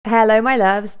Hello, my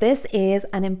loves. This is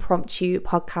an impromptu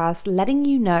podcast letting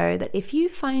you know that if you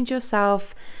find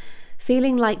yourself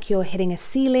feeling like you're hitting a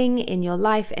ceiling in your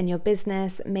life and your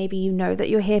business, maybe you know that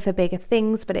you're here for bigger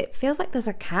things, but it feels like there's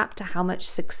a cap to how much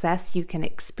success you can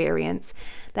experience,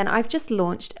 then I've just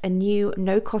launched a new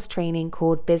no-cost training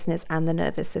called Business and the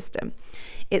Nervous System.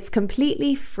 It's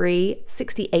completely free,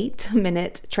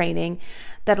 68-minute training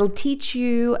that'll teach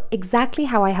you exactly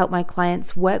how I help my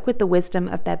clients work with the wisdom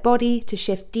of their body to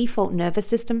shift default nervous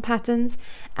system patterns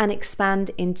and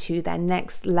expand into their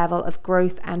next level of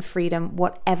growth and freedom,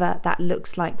 whatever that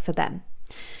looks like for them.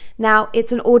 Now,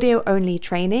 it's an audio-only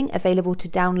training available to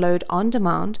download on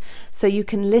demand, so you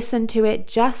can listen to it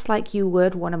just like you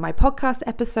would one of my podcast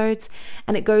episodes,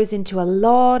 and it goes into a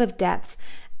lot of depth,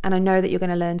 and I know that you're going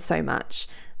to learn so much.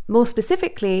 More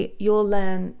specifically, you'll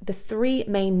learn the 3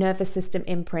 main nervous system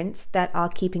imprints that are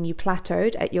keeping you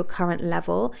plateaued at your current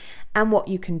level and what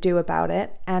you can do about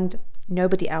it. And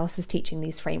nobody else is teaching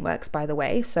these frameworks, by the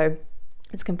way, so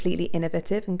it's completely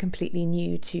innovative and completely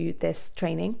new to this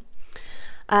training.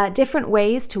 Different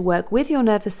ways to work with your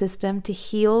nervous system to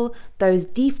heal those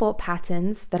default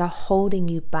patterns that are holding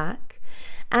you back,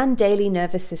 and daily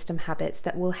nervous system habits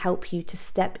that will help you to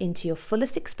step into your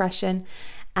fullest expression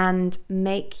and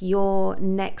make your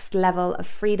next level of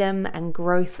freedom and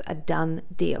growth a done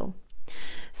deal.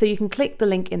 So you can click the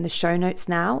link in the show notes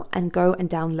now and go and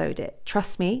download it.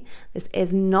 Trust me, this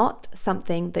is not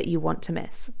something that you want to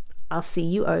miss. I'll see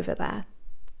you over there.